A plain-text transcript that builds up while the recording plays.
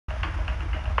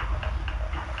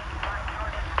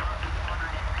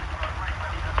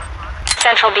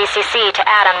Central BCC to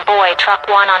Adam Boy, Truck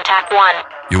 1 on TAC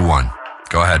 1. U1.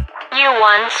 Go ahead.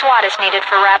 U1, SWAT is needed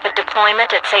for rapid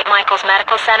deployment at St. Michael's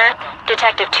Medical Center.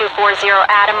 Detective 240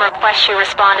 Adam requests you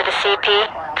respond to the CP.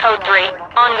 Code 3.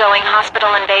 Ongoing hospital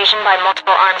invasion by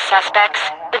multiple armed suspects.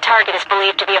 The target is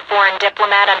believed to be a foreign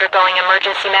diplomat undergoing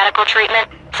emergency medical treatment.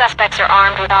 Suspects are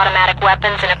armed with automatic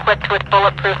weapons and equipped with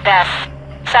bulletproof vests.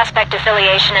 Suspect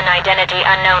affiliation and identity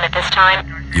unknown at this time.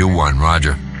 U1,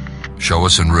 roger. Show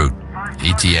us en route.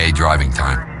 ETA driving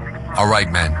time. All right,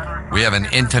 men. We have an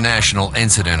international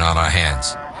incident on our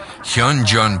hands. Hyun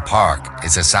Jun Park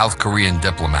is a South Korean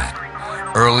diplomat.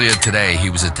 Earlier today, he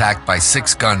was attacked by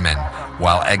 6 gunmen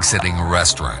while exiting a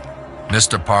restaurant.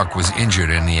 Mr. Park was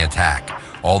injured in the attack,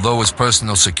 although his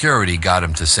personal security got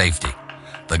him to safety.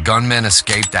 The gunmen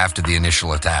escaped after the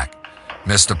initial attack.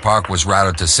 Mr. Park was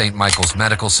routed to St. Michael's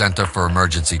Medical Center for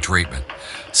emergency treatment.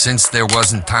 Since there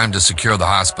wasn't time to secure the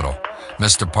hospital,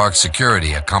 Mr. Park's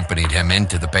security accompanied him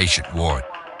into the patient ward.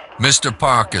 Mr.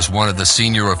 Park is one of the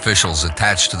senior officials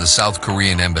attached to the South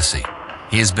Korean embassy.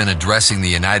 He has been addressing the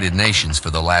United Nations for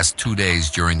the last 2 days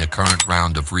during the current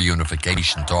round of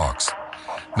reunification talks.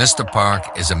 Mr.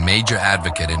 Park is a major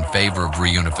advocate in favor of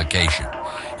reunification.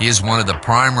 He is one of the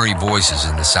primary voices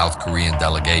in the South Korean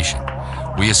delegation.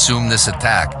 We assume this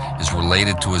attack is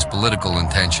related to his political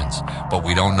intentions, but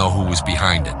we don't know who was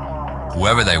behind it.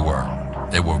 Whoever they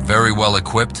were very well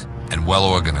equipped and well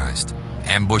organized,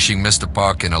 ambushing Mr.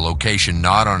 Park in a location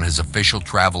not on his official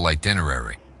travel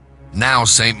itinerary. Now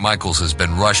St. Michael's has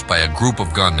been rushed by a group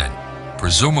of gunmen,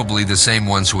 presumably the same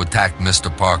ones who attacked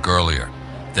Mr. Park earlier.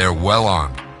 They're well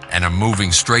armed and are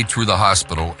moving straight through the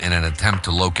hospital in an attempt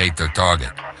to locate their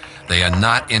target. They are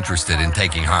not interested in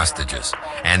taking hostages,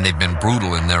 and they've been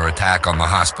brutal in their attack on the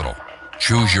hospital.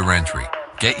 Choose your entry,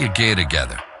 get your gear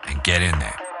together, and get in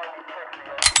there.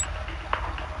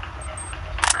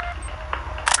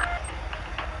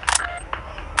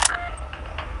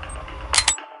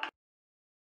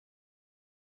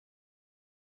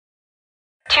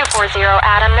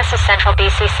 Adam, this is Central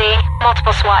BCC.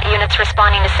 Multiple SWAT units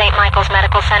responding to St. Michael's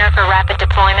Medical Center for rapid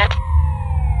deployment.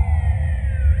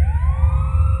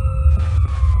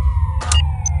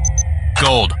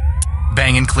 Gold.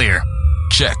 Bang and clear.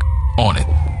 Check. On it.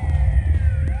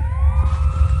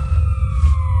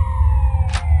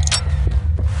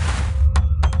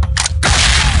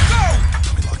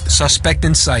 Suspect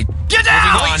in sight. Get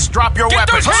down! Police, drop your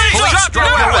weapons! Police,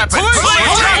 drop your weapons!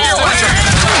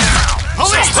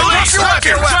 Police, drop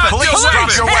your weapons! Police,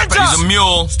 drop your weapons! He's a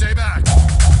mule. Stay back.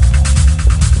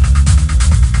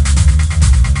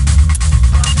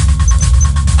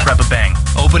 Prep a bang.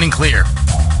 Open and clear.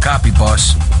 Copy,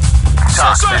 boss.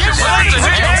 Talk, this is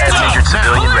injured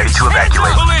civilian ready to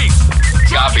evacuate.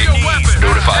 Copy.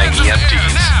 Notifying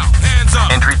EMTs.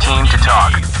 Entry team to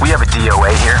talk. We have a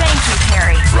DOA here. Thank you,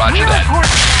 Terry. Roger that.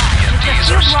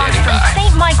 EMTs are standing by.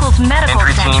 St. Michael's Medical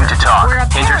Entry Center, team to talk. where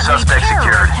Injured apparently suspect terrorists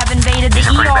secured. have invaded the He's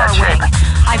in pretty ER bad shape. wing.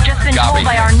 I've just been Copy. told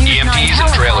by our News 9 EMTs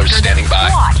and trailers helicopter standing that by.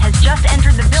 SWAT has just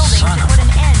entered the building to put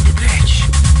an end to the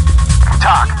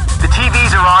Talk. The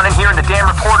TVs are on in here and the damn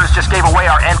reporters just gave away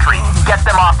our entry. Get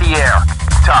them off the air.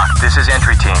 Talk, this is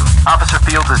entry team. Officer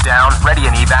Fields is down, ready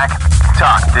in evac.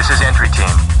 Talk, this is entry team.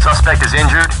 Suspect is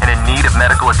injured and in need of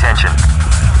medical attention.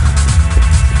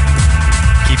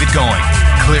 Keep it going.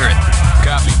 Clear it.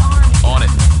 Copy. On it.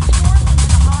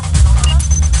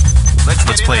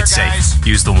 Let's play it safe.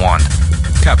 Use the wand.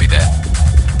 Copy that.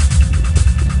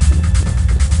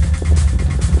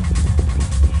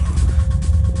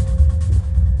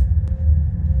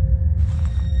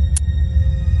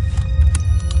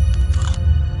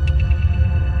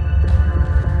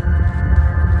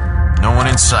 No one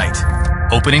in sight.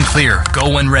 Open and clear.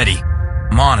 Go when ready.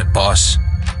 I'm on it, boss.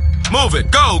 Move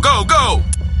it. Go, go, go.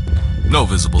 No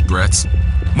visible threats.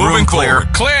 Moving Room clear.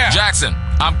 forward. Clear. Jackson,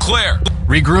 I'm clear.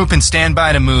 Regroup and stand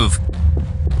by to move.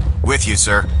 With you,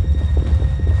 sir.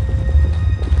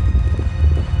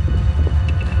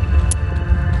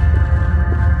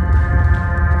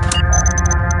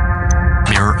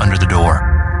 Mirror under the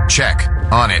door. Check.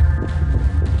 On it.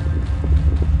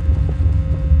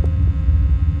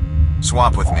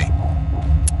 Swap with me.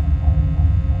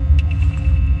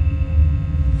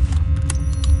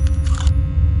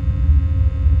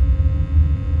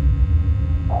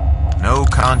 No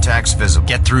contacts visible.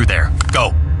 Get through there.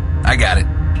 Go. I got it.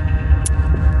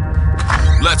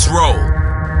 Let's roll.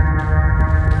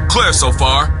 Clear so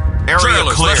far. Area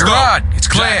Trailers, clear. let's go. Rod, it's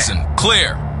clear. Jackson,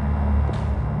 clear.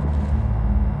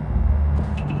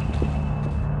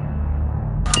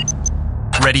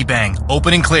 Ready, bang.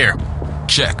 Open and clear.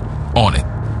 Check. On it.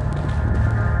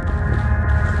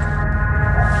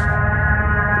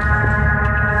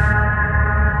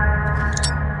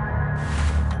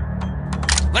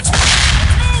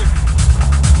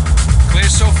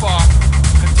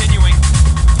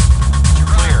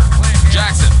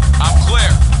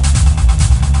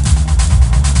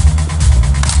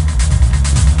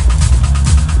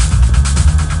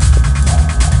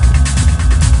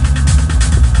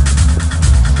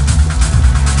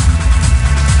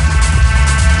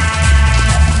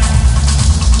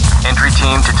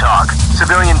 team to talk.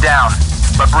 Civilian down,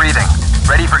 but breathing.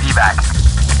 Ready for evac.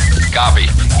 Copy.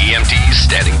 EMTs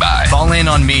standing by. Fall in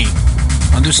on me.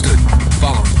 Understood.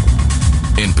 Following.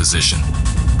 In position.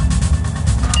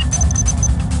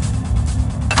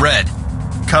 Red,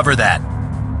 cover that.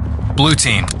 Blue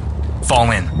team,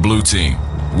 fall in. Blue team,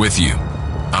 with you.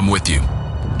 I'm with you.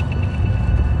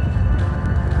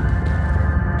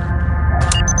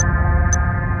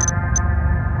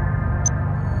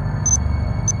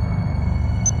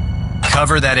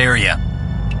 Cover that area.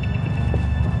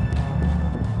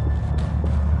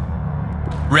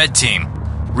 Red team,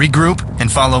 regroup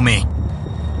and follow me.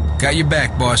 Got your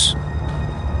back, boss.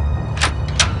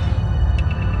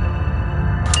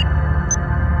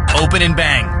 Open and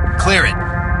bang. Clear it.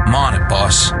 I'm on it,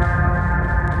 boss.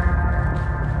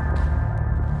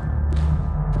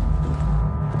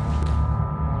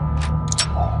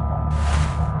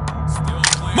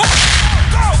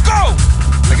 Go!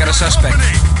 I got a suspect.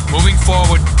 Moving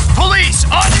forward. Police,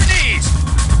 on your knees!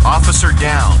 Officer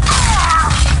down.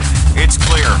 It's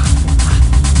clear.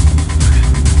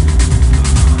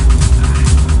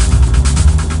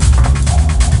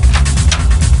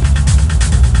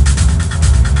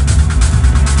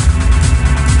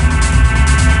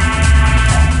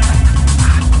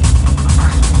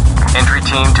 Entry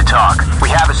team to talk. We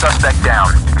have a suspect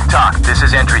down. Talk, this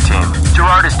is entry team.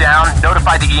 Gerard is down.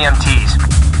 Notify the EMTs.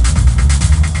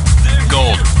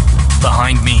 Gold,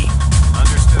 behind me.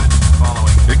 Understood.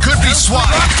 Following. It could be SWAT.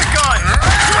 Drop the gun!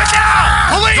 Do it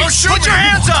now! Police, Don't shoot put your me.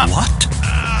 hands up! What?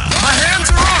 My hands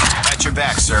are up. At your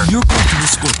back, sir. You're going to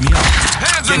escort me out.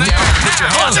 Hands in the air. Put your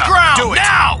On hands the up. ground, Do it.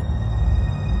 now!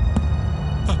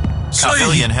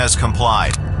 Civilian has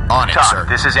complied. On it, sir.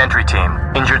 This is entry team.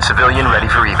 Injured civilian ready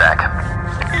for evac.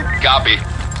 Copy.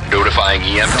 Notifying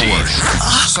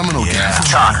EMTs. Someone will get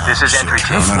Talk, this is entry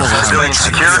team. Civilian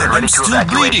secured and ready to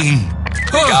evacuate. bleeding.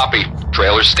 Copy.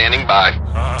 Trailers standing by.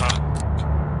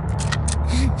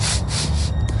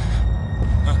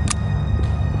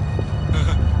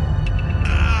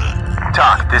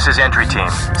 Talk, this is entry team.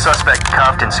 Suspect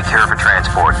cuffed and secure for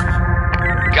transport.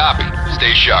 Copy.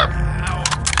 Stay sharp.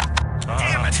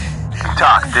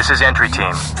 Talk, this is entry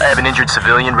team. I have an injured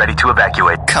civilian ready to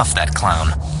evacuate. Cuff that clown.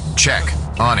 Check.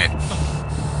 On it.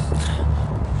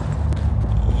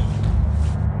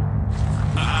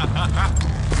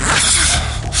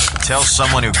 Tell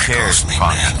someone who cares,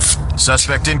 punk.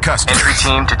 Suspect in custody. Entry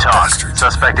team to talk.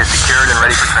 Suspect is secured and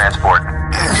ready for transport.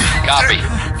 Copy.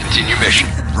 Continue mission.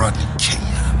 Run, King.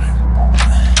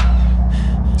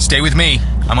 Stay with me.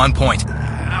 I'm on point.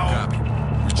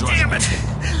 Damn it.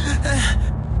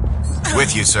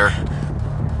 With you, sir.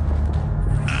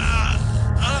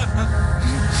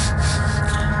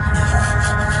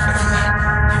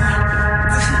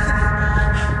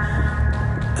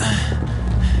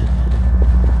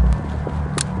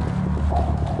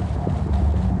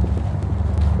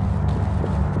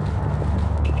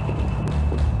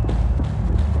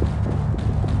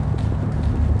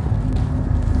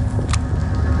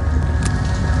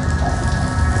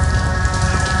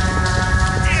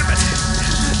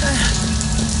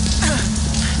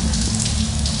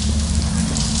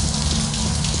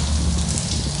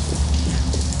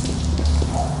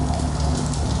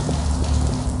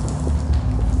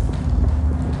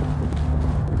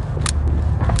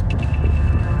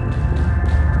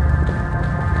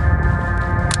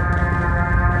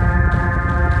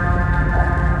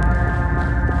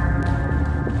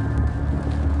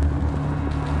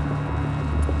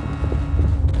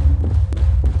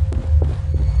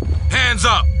 Hands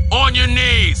up. On your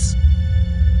knees.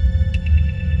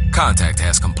 Contact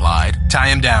has complied. Tie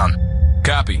him down.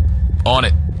 Copy. On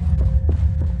it.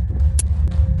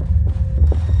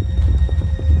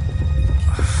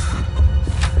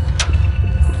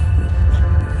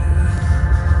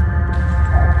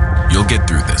 You'll get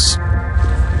through this.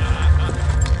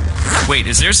 Wait,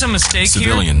 is there some mistake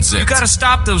Civilian here? zipped. You gotta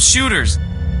stop those shooters.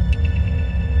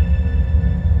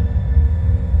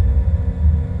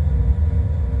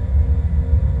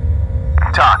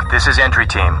 Talk, this is entry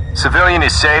team. Civilian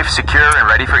is safe, secure, and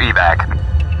ready for evac.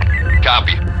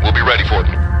 Copy. We'll be ready for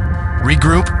them.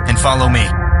 Regroup and follow me.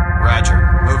 Roger.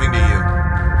 Moving to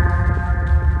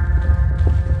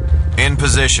you. In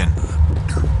position.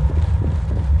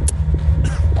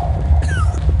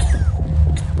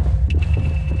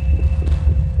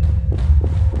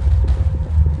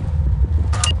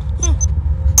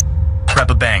 Prep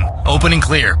a bang. Open and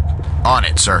clear. On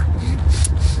it, sir.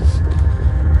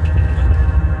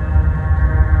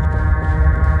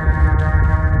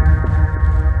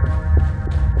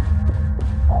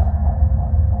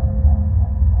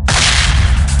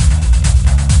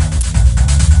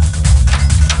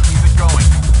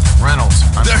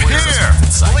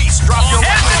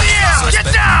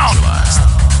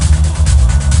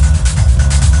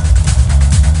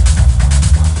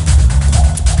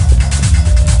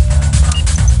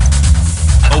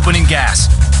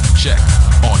 Check.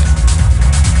 On it.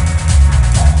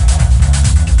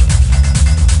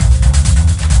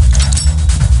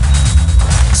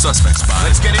 Suspect spotted.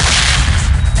 Let's get it.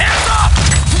 Hands up!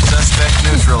 Suspect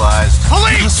neutralized.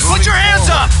 Police, put your hands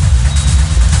up!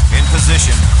 In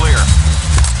position. Clear.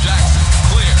 Jackson,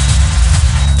 clear.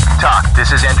 TOC,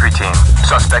 this is entry team.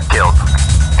 Suspect killed.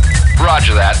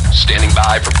 Roger that. Standing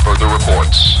by for further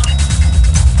reports.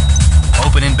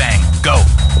 Open and bang. Go.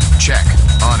 Check.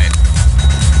 On it.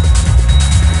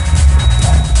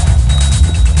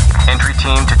 Entry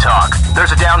team to TOC.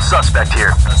 There's a down suspect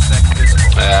here. Suspect visible.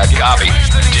 Copy.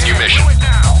 Continue mission.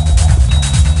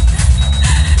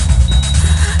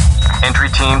 Entry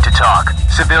team to TOC.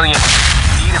 Civilian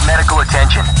in need of medical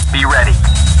attention. Be ready.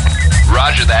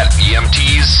 Roger that.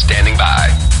 EMTs standing by.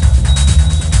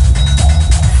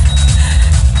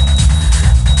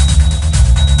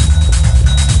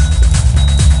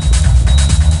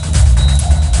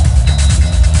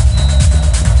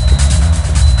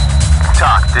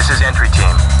 TOC, this is entry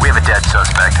team. We have a dead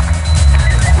suspect.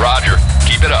 Roger.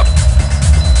 Keep it up.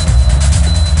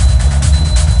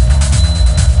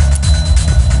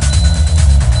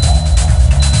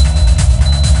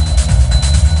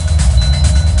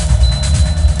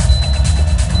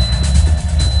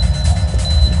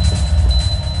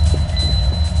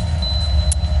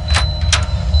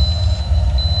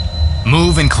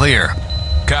 Move and clear.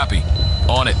 Copy.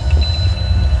 On it.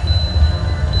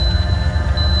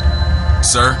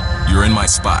 Sir, you're in my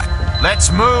spot.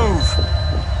 Let's move!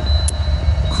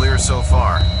 Clear so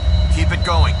far. Keep it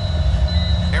going.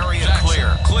 Area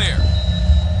clear. Clear.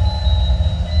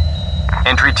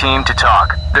 Entry team to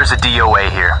TOC. There's a DOA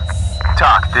here.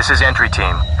 TOC, this is entry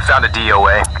team. Found a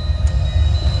DOA.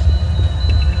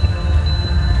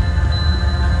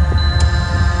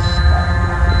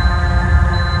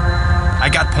 I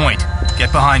got point.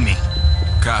 Get behind me.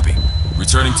 Copy.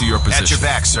 Returning to your position. At your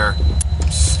back, sir.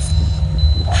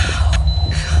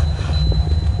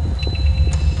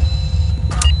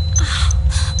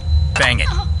 Bang it.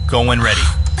 Go when ready.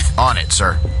 On it,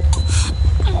 sir.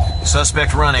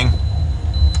 Suspect running.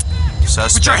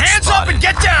 Suspect Put your hands spotted. up and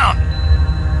get down!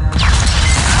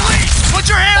 Police, put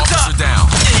your hands Officer up! down.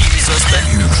 Suspect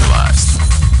neutralized.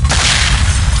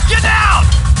 Get down!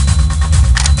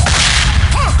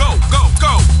 Go, go,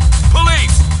 go!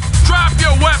 Police! Drop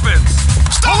your weapons!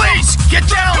 Police, get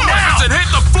down now! And hit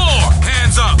the floor!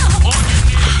 Hands up! On your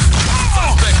knees!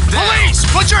 Suspect down. Police,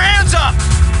 put your hands up!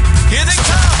 Here they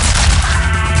come!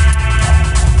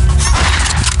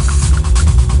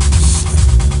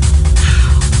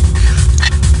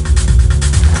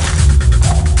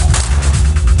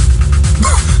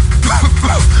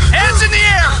 Hands in the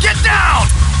air! Get down!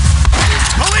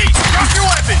 Police, drop your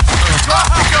weapon! Drop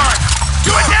the gun!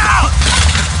 Do it now!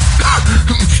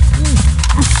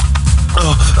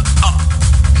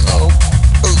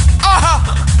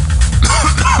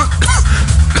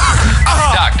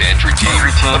 Dock to entry team.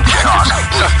 Entry team to TOC.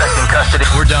 Suspect in custody.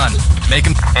 We're done. Make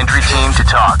him... Entry team to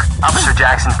TOC. Officer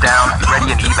Jackson's down.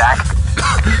 Ready and evac.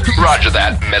 Roger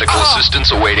that. Medical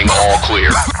assistance awaiting all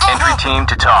clear. Entry team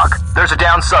to TOC. There's a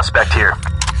down suspect here.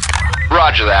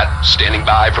 Roger that. Standing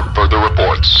by for further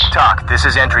reports. TOC, this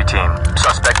is entry team.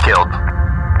 Suspect killed.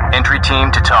 Entry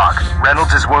team to TOC.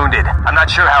 Reynolds is wounded. I'm not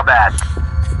sure how bad.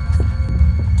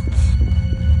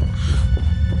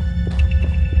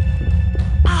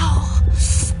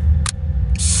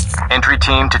 Entry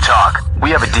team to TOC.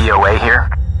 We have a DOA here.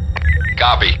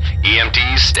 Copy.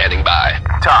 EMTs standing by.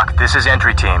 TOC, this is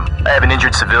entry team. I have an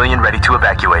injured civilian ready to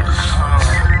evacuate.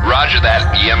 Roger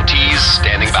that. EMTs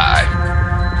standing by.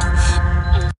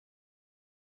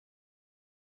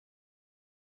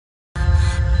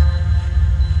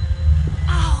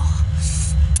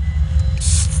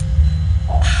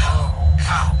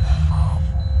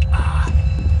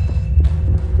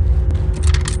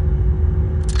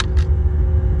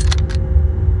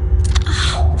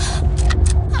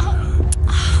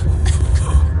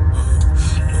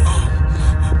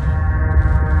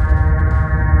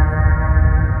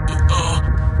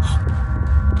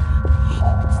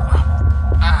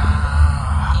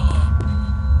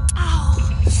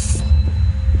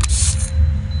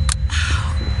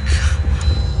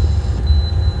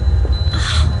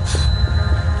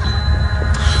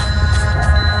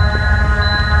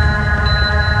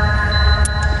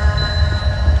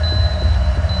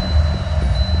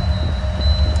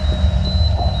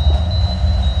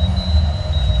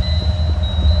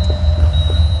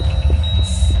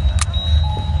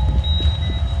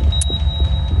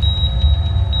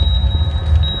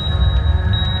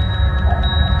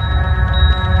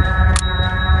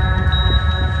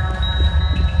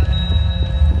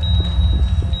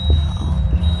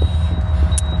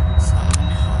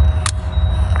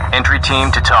 Entry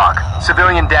team to talk.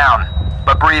 Civilian down,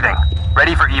 but breathing.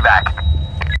 Ready for evac.